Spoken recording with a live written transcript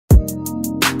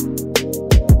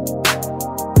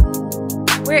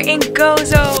We're in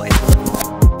Gozo.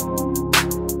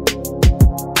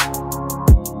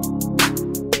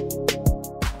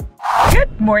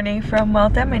 Good morning from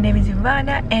Malta. My name is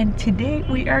Ivana and today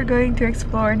we are going to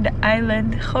explore the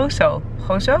island Gozo.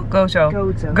 Gozo? Gozo.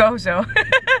 Gozo. Gozo.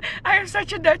 I am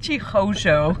such a Dutchie.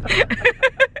 Gozo.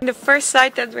 The first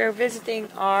site that we're visiting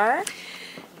are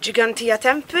Gigantia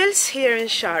temples here in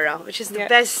Shara, which is the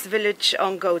best village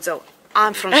on Gozo.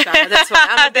 I'm from Shara, that's why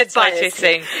I'm a bit biased.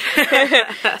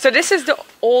 So this is the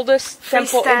oldest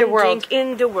temple in the world.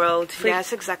 In the world,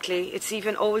 yes, exactly. It's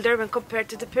even older when compared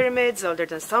to the pyramids, older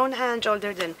than Stonehenge,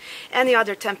 older than any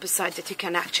other temple site that you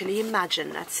can actually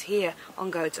imagine. That's here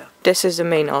on Gozo. This is the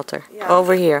main altar,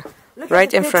 over here,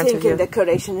 right in front of you.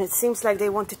 Decoration. It seems like they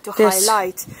wanted to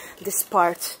highlight this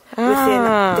part within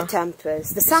the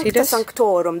temples. The Sancta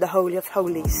Sanctorum, the Holy of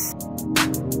Holies.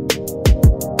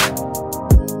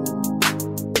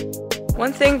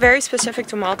 One thing very specific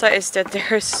to Malta is that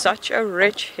there is such a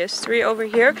rich history over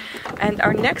here, and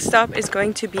our next stop is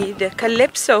going to be the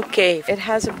Calypso Cave. It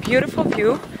has a beautiful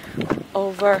view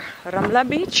over Ramla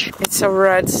Beach. It's a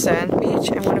red sand beach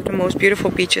and one of the most beautiful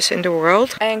beaches in the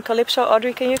world. And Calypso,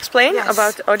 Audrey, can you explain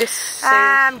about this?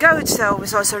 Gozo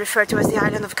was also referred to as the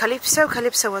island of Calypso.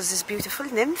 Calypso was this beautiful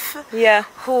nymph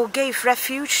who gave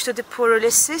refuge to the poor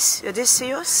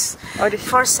Odysseus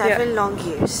for 7 long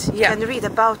years. You can read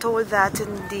about all that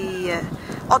in the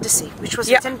Odyssey, which was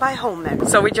written by Homer.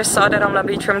 So we just saw the Ramla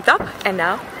Beach from top, and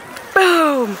now,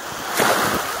 boom!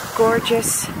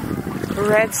 Gorgeous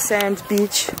red sand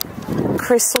beach,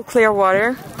 crystal clear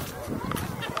water.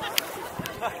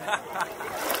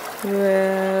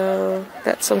 Well,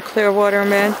 that's some clear water,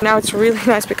 man. Now it's really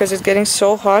nice because it's getting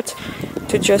so hot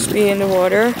to just be in the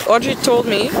water. Audrey told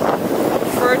me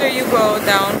the further you go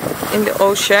down in the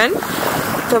ocean,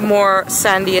 the more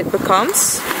sandy it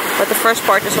becomes. But the first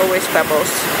part is always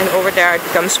pebbles, and over there it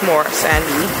becomes more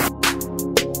sandy.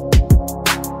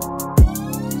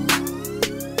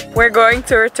 We're going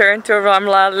to return to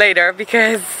Ramla later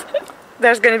because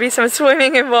there's going to be some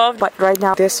swimming involved. But right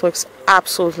now this looks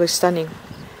absolutely stunning.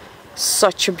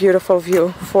 Such a beautiful view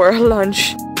for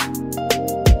lunch.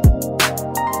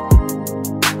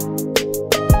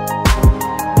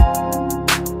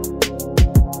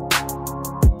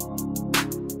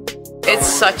 It's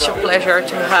such a pleasure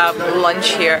to have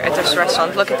lunch here at this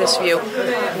restaurant. Look at this view.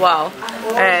 Wow.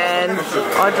 And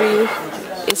Audrey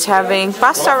is having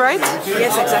pasta, right?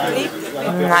 Yes, exactly.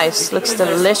 Nice, looks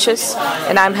delicious.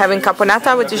 And I'm having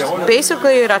caponata, which is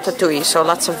basically ratatouille, so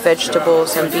lots of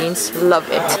vegetables and beans. Love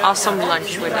it. Awesome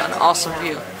lunch with an awesome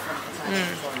view.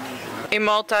 In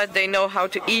Malta, they know how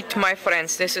to eat, my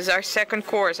friends. This is our second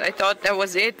course. I thought that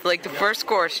was it, like the first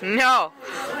course. No,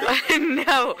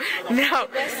 no.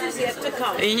 This is yet to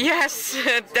come. Yes,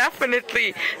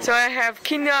 definitely. So I have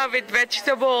quinoa with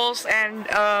vegetables and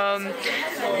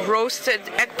roasted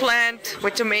eggplant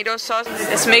with tomato sauce.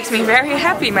 This makes me very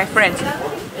happy, my friend.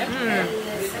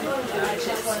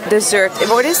 Dessert.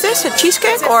 What is this? A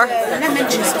cheesecake or? Lemon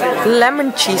cheesecake.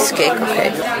 Lemon cheesecake,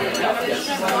 okay.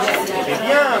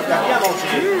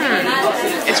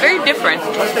 It's very different.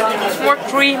 It's more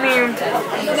creamy,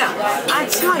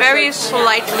 very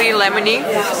slightly lemony,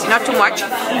 not too much.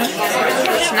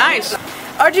 It's nice.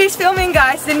 Audrey's filming,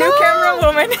 guys, the new camera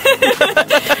woman.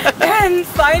 And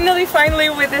finally,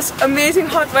 with this amazing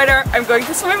hot weather, I'm going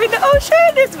to swim in the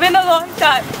ocean. It's been a long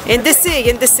time. In the sea.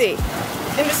 In the sea?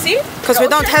 Because we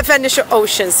don't have any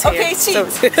oceans here. Okay, see,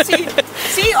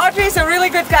 Audrey is a really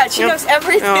good guide. She knows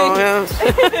everything.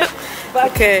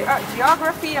 But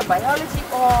geography and biology.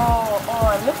 Oh,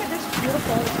 look at this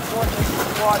beautiful, gorgeous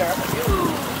water.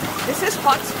 This is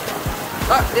hot.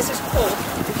 This is cold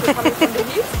if you're coming from the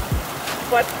heat.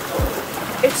 But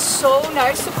it's so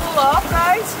nice to cool off,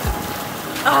 guys.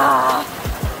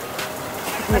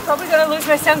 I'm probably gonna lose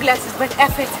my sunglasses, but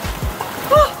F it.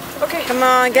 Okay. Come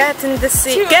on, get in the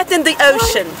sea. Get in the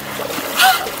ocean.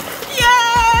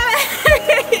 Yay!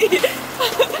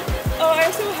 Oh,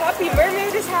 I'm so happy.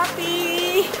 Mermaid is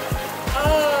happy.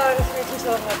 Oh, this makes me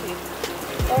so happy.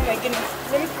 Oh my goodness.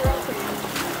 Let me throw for you.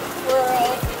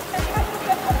 Swirl.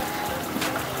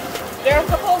 There are a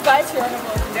couple of guys here on the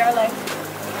boat and they're like,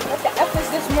 what the F is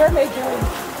this mermaid doing?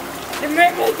 The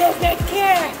mermaid does not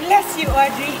care. Bless you,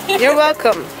 Audrey. You're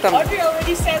welcome. Come. Audrey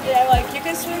already said that, like, you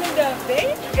can swim in the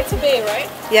bay. It's a bay, right?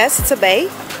 Yes, it's a bay.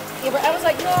 Yeah, but I was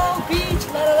like, no, beach,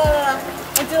 la la la la.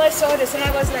 Until I saw this and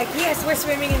I was like, yes, we're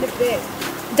swimming in the bay.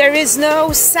 There is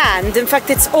no sand. In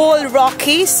fact, it's all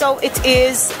rocky, so it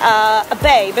is a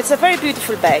bay. But it's a very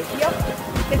beautiful bay. Yep,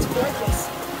 it's gorgeous.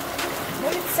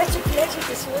 And it's such a pleasure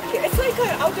to swim here. It's like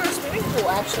an outdoor swimming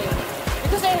pool, actually.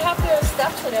 Because they have the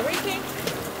steps and everything.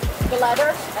 the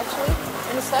ladder, actually,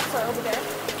 and the steps are over there.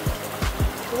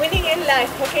 Winning in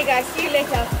life. Okay guys, see you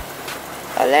later.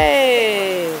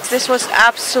 Allez! This was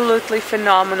absolutely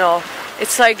phenomenal.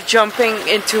 It's like jumping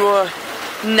into a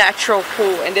natural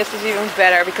pool, and this is even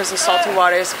better because the salty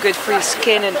water is good for your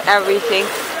skin and everything.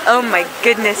 Oh my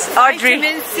goodness, Audrey!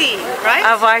 Vitamin C,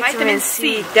 right? Vitamin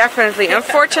C, definitely.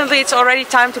 Unfortunately, it's already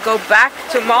time to go back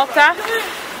to Malta,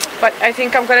 but I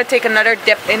think I'm gonna take another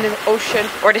dip in the ocean,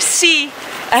 or the sea.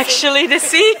 Actually, the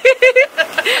sea.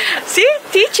 See?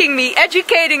 Teaching me,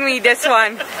 educating me, this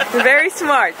one. Very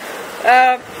smart.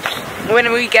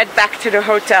 When we get back to the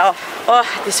hotel. Oh,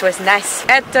 this was nice.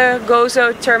 At the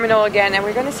Gozo terminal again, and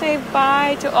we're gonna say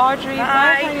bye to Audrey.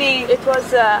 Bye, honey. It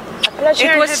was a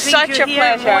pleasure. It was such a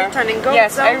pleasure. Malta and Gozo.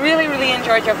 Yes, I really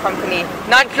enjoyed your company.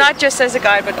 Not just as a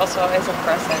guide, but also as a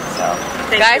person. So,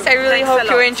 guys, I really hope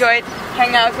you enjoyed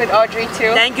hanging out with Audrey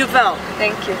too. Thank you, Val.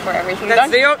 Thank you for everything.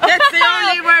 That's the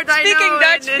only word I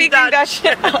know. Speaking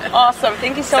Dutch. Awesome.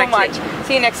 Thank you so much.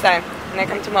 See you next time when I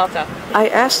come to Malta. I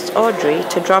asked Audrey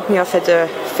to drop me off at the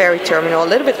ferry terminal a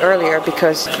little bit earlier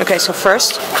because, okay, so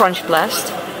first, Crunch Blast.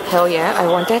 Hell yeah, I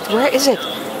want that. Where is it?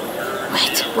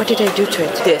 Wait, what did I do to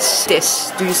it? This.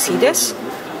 Do you see this?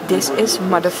 This is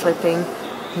mother flipping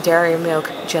dairy milk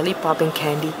jelly popping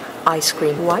candy ice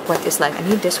cream. What is life? I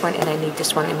need this one and I need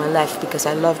this one in my life because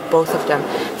I love both of them.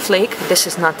 Flake, this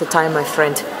is not the time, my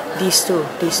friend. These two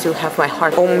have my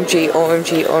heart.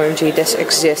 OMG, this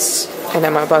exists and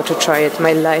I'm about to try it.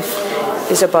 My life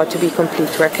is about to be complete.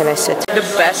 Where can I sit? The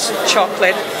best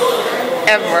chocolate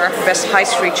ever, best high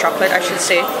street chocolate, I should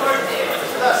say,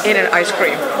 in an ice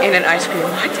cream. What?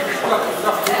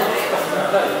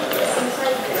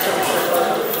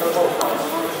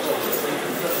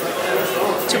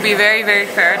 To be very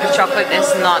fair, the chocolate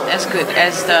is not as good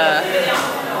as the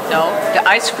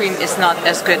ice cream is not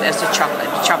as good as the chocolate.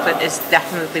 The chocolate is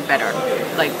definitely better,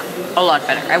 like a lot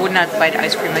better. I would not buy the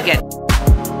ice cream again.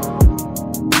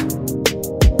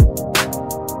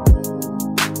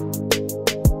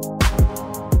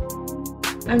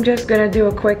 I'm just gonna do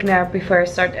a quick nap before I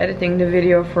start editing the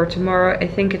video for tomorrow. I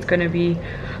think it's gonna be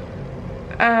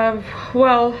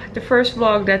well, the first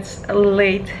vlog that's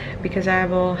late because I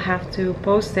will have to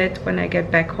post it when I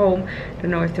get back home. I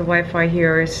don't know if the Wi-Fi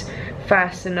here is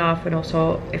fast enough and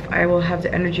also if I will have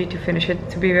the energy to finish it,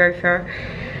 to be very fair.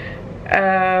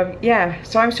 Yeah,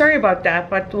 so I'm sorry about that,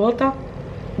 but we'll talk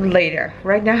later.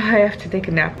 Right now I have to take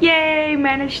a nap. Yay,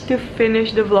 managed to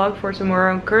finish the vlog for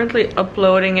tomorrow. I'm currently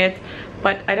uploading it,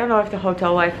 but I don't know if the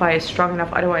hotel Wi-Fi is strong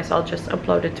enough, otherwise I'll just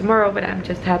upload it tomorrow, but I'm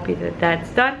just happy that that's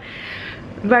done.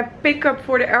 My pickup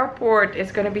for the airport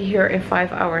is gonna be here in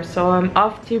 5 hours, so I'm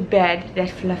off to bed, that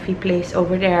fluffy place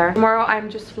over there. Tomorrow I'm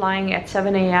just flying at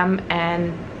 7 AM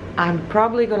and I'm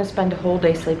probably gonna spend the whole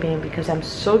day sleeping because I'm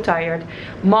so tired.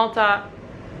 Malta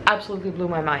absolutely blew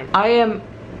my mind. I am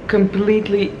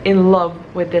completely in love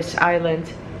with this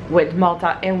island, with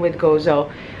Malta and with Gozo.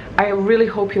 I really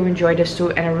hope you enjoy this too,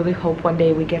 and I really hope one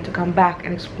day we get to come back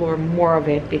and explore more of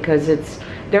it because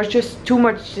there's just too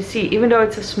much to see. Even though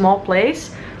it's a small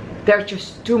place, there's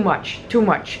just too much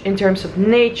in terms of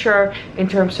nature, in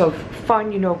terms of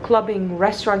fun, you know, clubbing,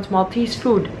 restaurants, Maltese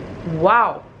food.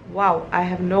 Wow, I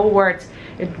have no words.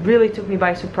 It really took me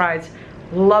by surprise.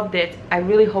 Loved it. I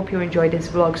really hope you enjoyed these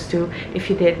vlogs too. If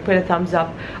you did, put a thumbs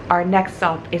up. Our next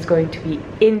stop is going to be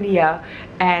India,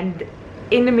 and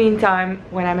in the meantime,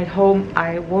 when I'm at home,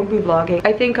 I won't be vlogging.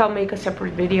 I think I'll make a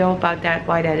separate video about that,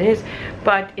 why that is.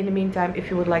 But in the meantime, if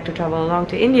you would like to travel along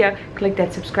to India, click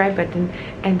that subscribe button,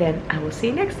 and then I will see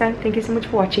you next time. Thank you so much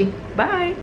for watching. Bye!